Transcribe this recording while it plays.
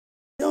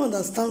don't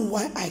understand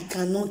why I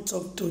cannot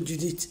talk to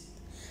Judith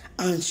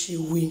and she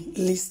will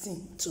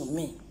listen to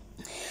me.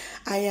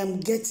 I am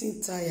getting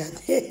tired.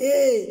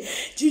 Hey,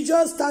 you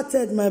just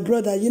started, my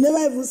brother. You never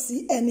even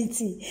see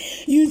anything.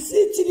 You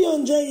see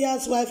 300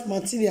 years wife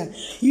material.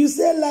 You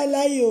say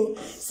yo,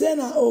 say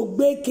na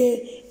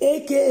Ogbeke,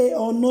 aka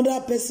another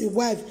person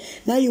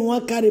wife. Now you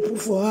want carry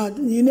proof for her.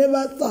 You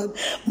never thought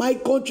my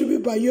country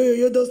people,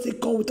 yo,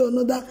 don't come with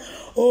another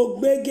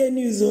Ogbeke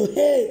news. Oh,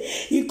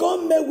 hey, you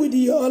come back with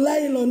your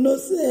Olailo, no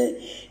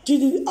say.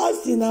 Judy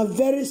Austin are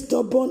very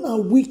stubborn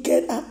and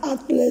wicked and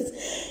heartless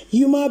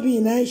human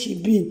being and she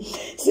be.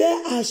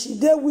 Say as she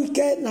dey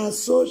wicked and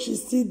so she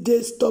still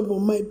dey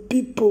stubborn, my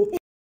people.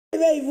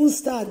 Never even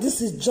start. This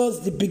is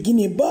just the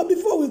beginning. But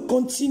before we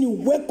continue,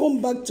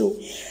 welcome back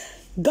to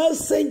God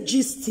Send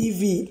Gist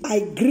TV. I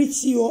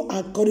greet you all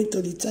according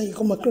to the time you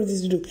come across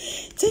this video.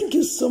 Thank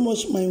you so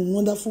much, my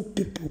wonderful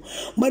people.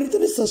 My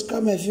returning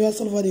subscribe, my viewers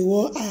all over the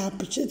world. I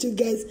appreciate you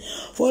guys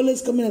for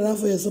always coming around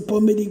for your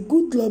support. May the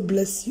good Lord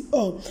bless you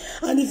all.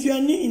 And if you are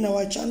new in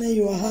our channel,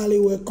 you are highly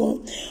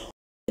welcome.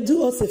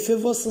 Do us a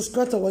favor,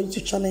 subscribe to our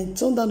YouTube channel and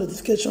turn down the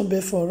notification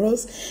bell for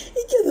us. In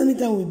case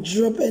anytime we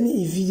drop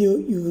any video,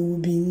 you will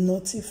be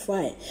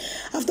notified.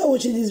 After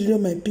watching this video,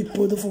 my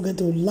people, don't forget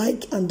to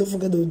like and don't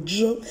forget to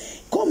drop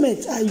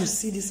comment how you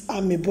see this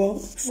amebo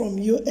from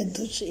Yul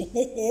Edochie.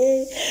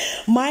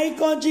 My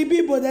country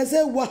people, they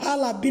say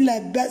wahala be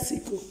like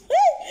bicycle.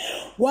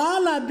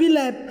 Wahala be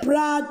like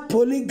proud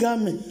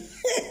polygamy.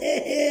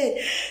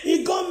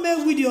 You come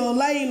back with your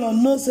lying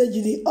on no say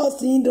Judy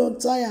Austin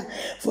don't tire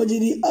for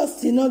Judy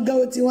Austin not get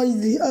what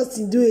Judy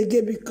Austin do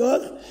again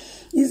because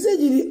he said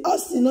Judy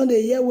Austin not the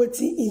year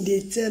waiting in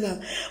the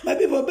teller. My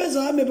people based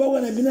on how me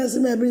when I been say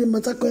me bring the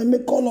matter come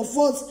make call of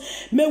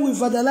us. May we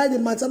fatalize the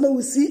matter, may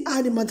we see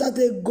how the matter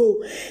take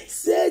go.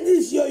 Say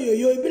this yo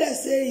be like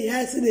say he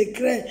has the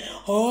cry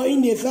or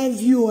in the fan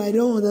view. I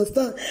don't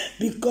understand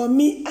because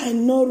me I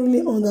not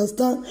really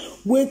understand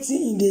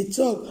waiting in the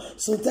talk.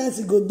 Sometimes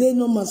it go day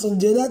normal, some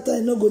the other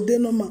time no go day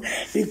normal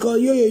because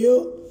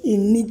yo he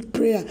need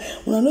prayer.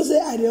 When I know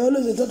say I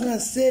always talking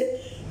and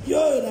say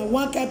yo, that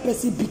one kind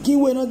person begin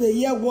when not the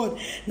year word.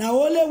 Now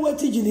only what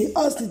Judy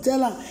Austin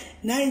tell her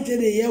 90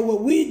 the year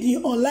word. We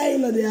the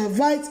online or the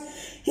advice.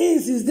 He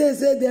insists they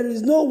say there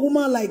is no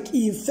woman like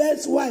his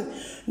first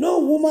wife, no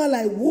woman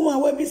like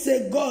woman where we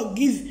say God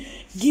give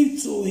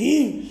to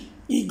him.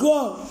 He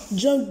go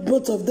join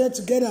both of them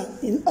together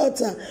in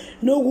altar.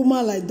 No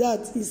woman like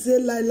that. He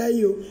said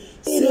yo.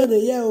 Say the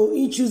year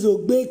he choose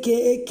Ogbeke,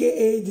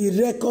 aka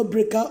the record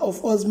breaker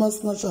of husband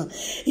snatcher.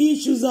 He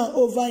choose her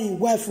over his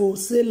wife.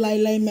 Say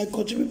my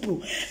country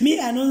people. Me,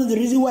 I don't know the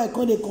reason why I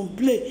can't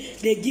complain.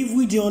 They give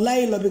with the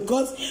online law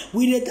because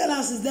we they tell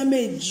us is that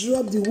may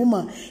drop the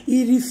woman.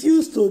 He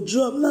refused to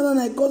drop.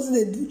 No, because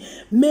they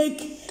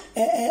make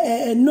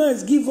a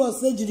noise give us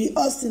say Judy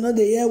Austin not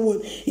the year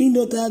word. He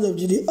not tired of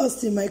Judy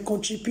Austin, my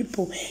country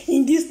people.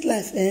 In this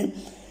life,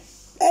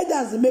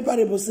 elders the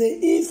parable say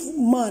if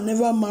man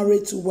never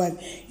married to wife,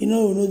 you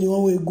know the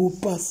one way go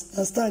pass.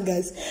 Understand,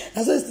 guys?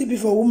 That's why still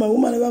before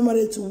woman never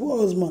married to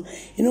husband,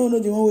 you know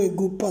the one way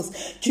go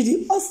pass.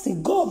 Judy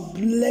Austin, God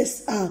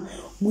bless her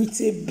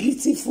with a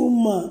beautiful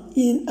man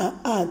in her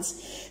heart.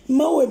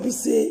 Man will be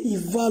say he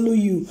value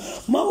you.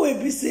 Man will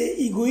be say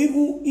he go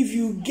even if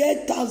you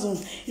get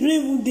thousands, you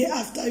don't even day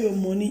after your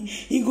money.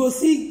 He go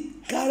see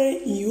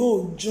carry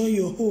you join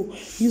your hoe.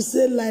 You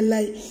say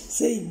lie,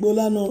 say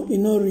Igbola no, you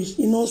know rich,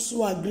 you know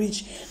swag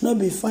rich, not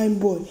be fine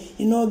boy,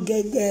 you know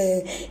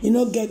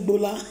get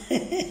Bola.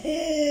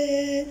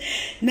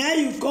 Now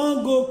you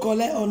can't go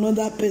collect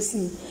another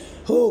person.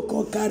 Who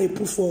can carry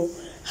proof for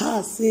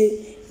her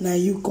say now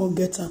you can't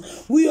get her.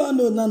 We all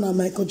know now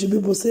my country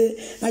people say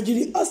now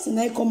Judy Austin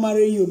I can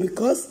marry you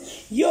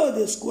because you're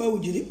the square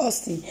with Judy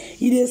Austin.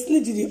 He dey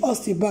sleep Judy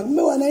Austin back.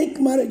 Me when I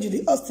marry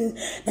Judy Austin,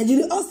 now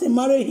Judy Austin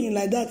marry him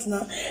like that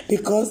now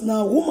because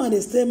now woman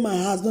they stay my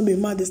house, not be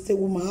man they stay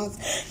woman house.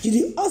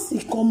 Judy Austin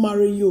can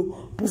marry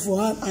you, put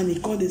for her and he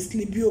call the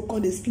sleep. You call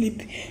the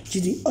sleep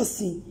Judy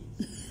Austin.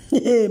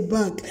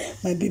 Back,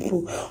 my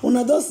people. When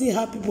I don't see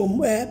how people,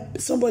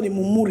 somebody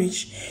more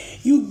rich,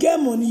 you get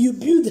money, you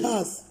build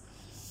house,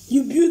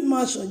 you build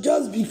mansion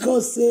just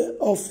because say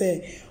of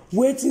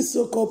waiting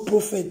so-called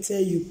prophet tell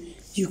you,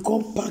 you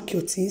can't pack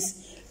your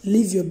things,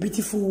 leave your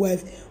beautiful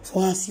wife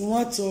for as you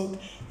want to.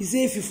 You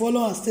say if you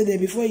follow and stay there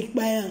before you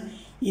buy her,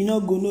 you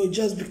not go no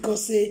just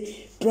because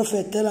say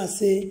prophet tell her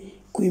say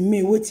Queen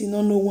May waiting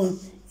on no one.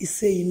 He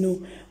say you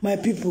know, my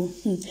people.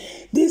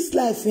 This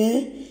life,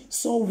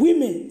 some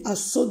women are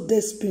so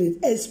desperate,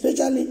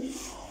 especially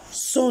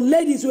some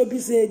ladies will be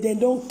say they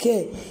don't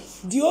care.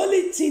 The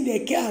only thing they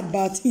care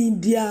about in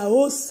their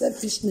own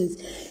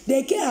selfishness,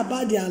 they care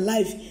about their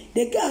life,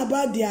 they care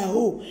about their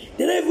home.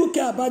 They don't even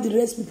care about the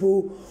rest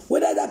people.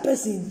 Whether that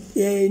person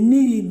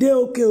need they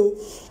okay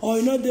or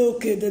you know they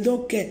okay, they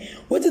don't care.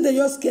 What did they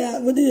just care?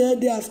 What did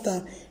they do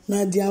after?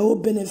 Now their own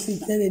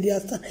benefit, then they do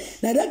after.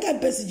 Now that kind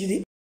of person,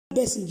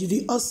 Person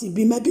Judy Austin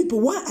be my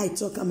people. Why I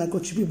talk and my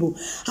country people?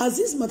 As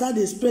this matter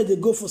they spread, they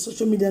go for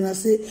social media and I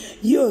say,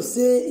 yo,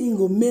 say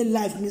Ingo make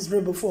life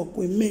miserable for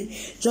Queen May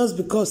just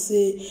because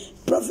say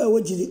Prophet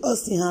what Judy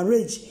Austin her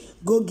rage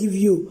go give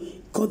you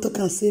contact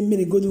and say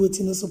me go do what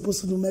you not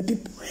supposed to do, my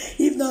people.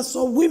 If not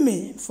so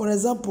women, for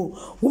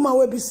example, woman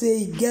will be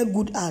say get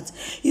good at,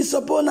 it's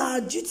upon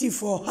her duty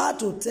for her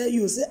to tell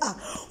you, say,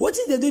 what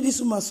did they do this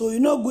woman? So you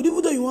know good,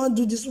 even though you want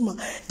to do this woman,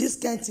 this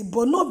kind of thing,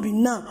 but not be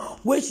now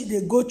where she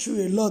they go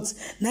through a lot.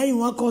 Now you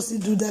want to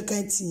do that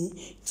kind of thing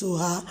to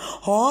her.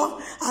 Or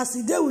as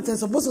he there with her,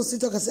 supposed to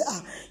sit talk and say,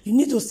 you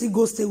need to still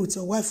go stay with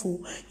your wife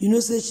who you know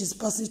say she's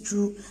passing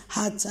through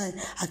hard time.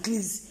 At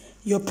least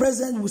your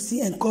presence will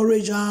still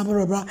encourage her, blah,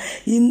 blah, blah.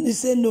 He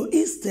say no,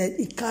 instead,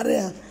 he carry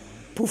her,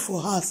 put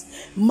for us.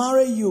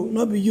 Marry you,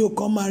 not be you,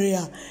 come marry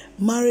her.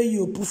 Marry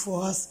you, put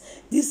for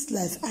us. This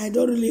life, I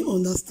don't really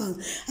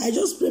understand. I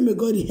just pray, may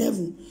God in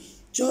heaven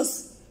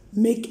just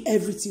make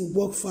everything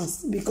work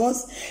fast.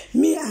 Because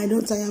me, I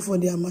don't tire for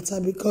their matter.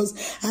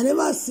 Because I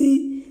never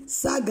see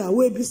saga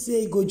where people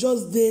say go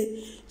just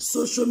dey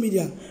social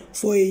media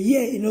for a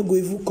year, you know, go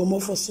even come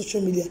up for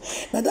social media.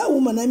 Now that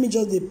woman I mean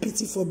just dey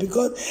pity for,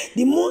 because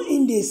the more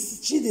in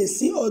this she they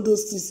see all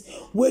those things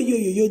where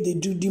yo they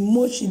do, the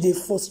more she they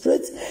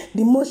frustrate,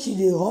 the more she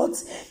they hurt,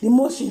 the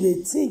more she they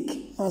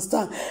think and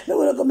start. Then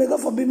we not go make up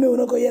for me, we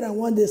not go here and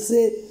one they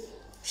say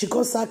she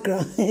called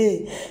Sakra.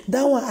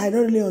 That one I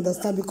don't really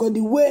understand, because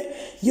the way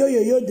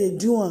yo they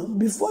do one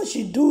before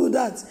she do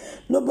that,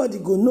 nobody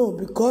go know,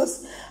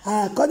 because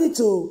according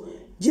to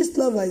Gist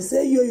Lover, I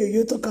say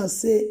yo talk and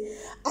say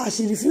as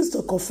she refused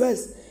to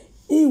confess,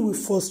 he will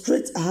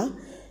frustrate her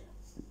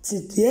to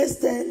the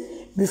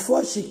extent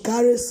before she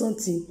carries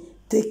something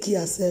take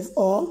care herself,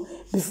 or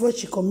before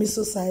she commits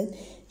suicide,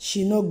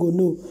 she not go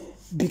know,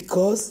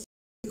 because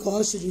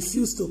she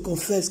refused to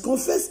confess.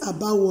 Confess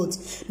about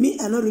what? Me,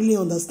 I don't really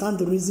understand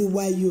the reason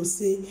why you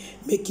say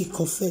make it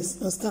confess.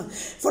 Understand?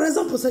 For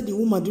example, say the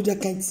woman do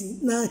that kind of thing.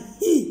 Now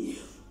he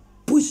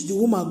push the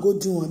woman go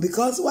do one.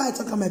 Because why I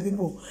talk to my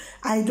people?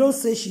 I don't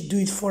say she do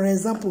it. For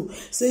example,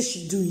 say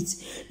she do it.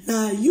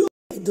 Now you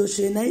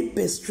Edochie na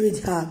persuade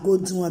her go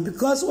do one.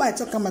 Because why I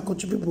talk to my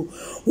country people?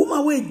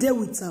 Woman wait there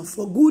with her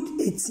for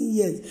good 18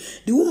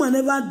 years. The woman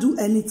never do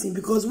anything,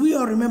 because we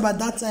all remember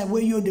that time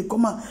where you they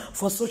come out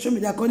for social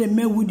media, call them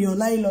men with the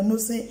online or no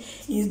say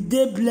is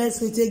they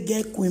blessed with a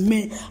get Queen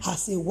May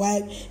as a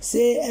wife,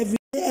 say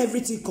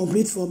everything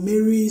complete for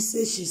Mary,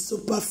 say she's so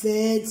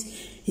perfect,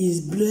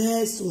 he's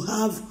blessed to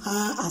have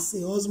her as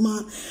a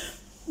husband.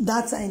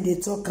 That time they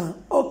talk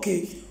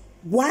okay,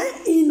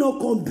 why he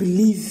not can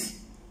believe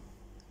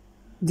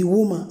the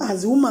woman,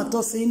 as the woman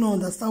thought say he no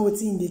understand what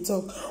in they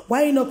talk?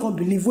 Why he not can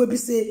believe? We be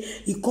say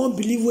he can't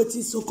believe what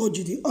is so-called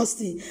Judy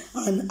Austin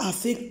and a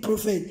fake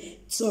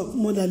prophet talk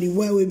more than the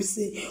why we be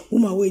say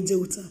woman wait there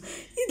with her.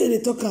 If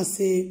they talk and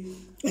say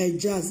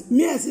jazz,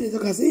 me I say they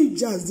talk and say if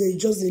jazz they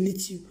just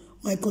delete you,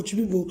 my country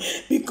people,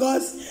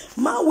 because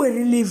man will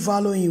really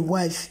value his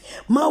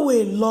wife, man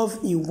will love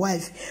his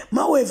wife,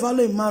 man will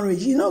value his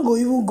marriage. You not go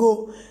even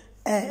go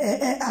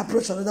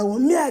approach another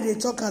one. Me I they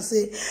talk and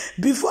say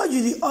before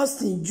Judy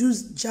Austin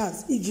use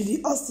jazz, if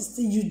Judy Austin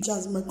still use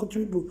jazz, my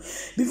country people,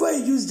 before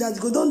you use jazz,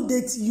 go don't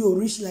date you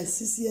reach like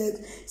 6 years,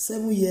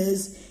 7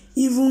 years,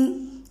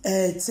 even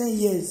 10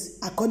 years.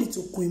 According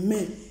to Queen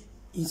May,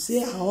 he say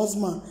her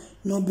husband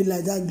not be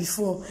like that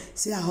before.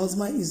 Say her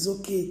husband is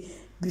okay,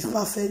 be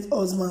perfect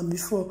husband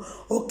before.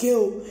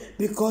 Okay,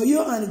 because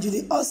you and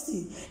Judy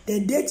Austin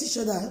they date each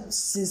other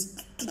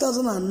since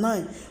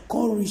 2009,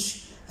 can't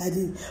reach.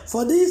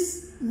 For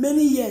this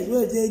many years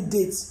where they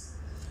date,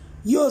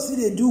 you see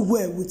they do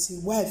well with his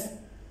wife.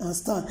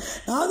 Understand?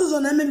 Now all those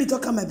one made me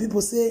talk to my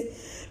people say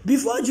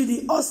before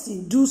Judy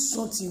Austin do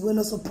something we're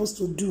not supposed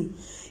to do,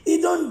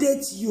 he don't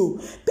date you.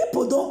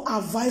 People don't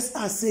advise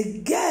us say,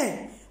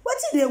 girl, what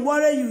did they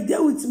worry you? They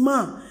with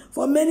man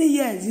for many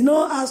years. You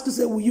know, ask to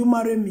say, will you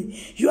marry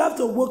me? You have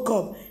to wake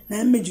up.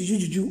 Now I made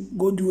you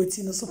go do what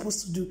you're not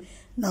supposed to do.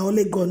 Now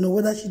only God know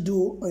whether she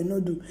do or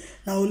not do.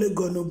 Now only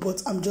God know,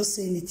 but I'm just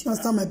saying it. You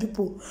understand my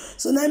people?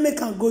 So now I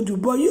make her go do,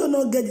 but you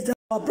not get it.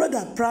 Our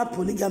brother proud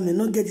polygamy,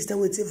 not get it.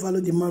 We take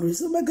follow the marriage.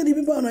 So my God, the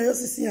people on your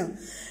CC,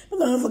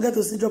 don't forget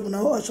to drop on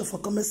our usher for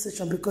comment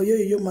section, because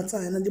you matter,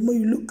 and the more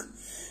you look,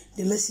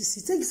 the less you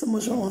see. Thank you so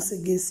much once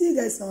again. See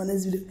you guys in our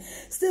next video.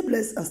 Stay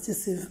blessed and stay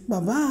safe. Bye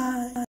bye.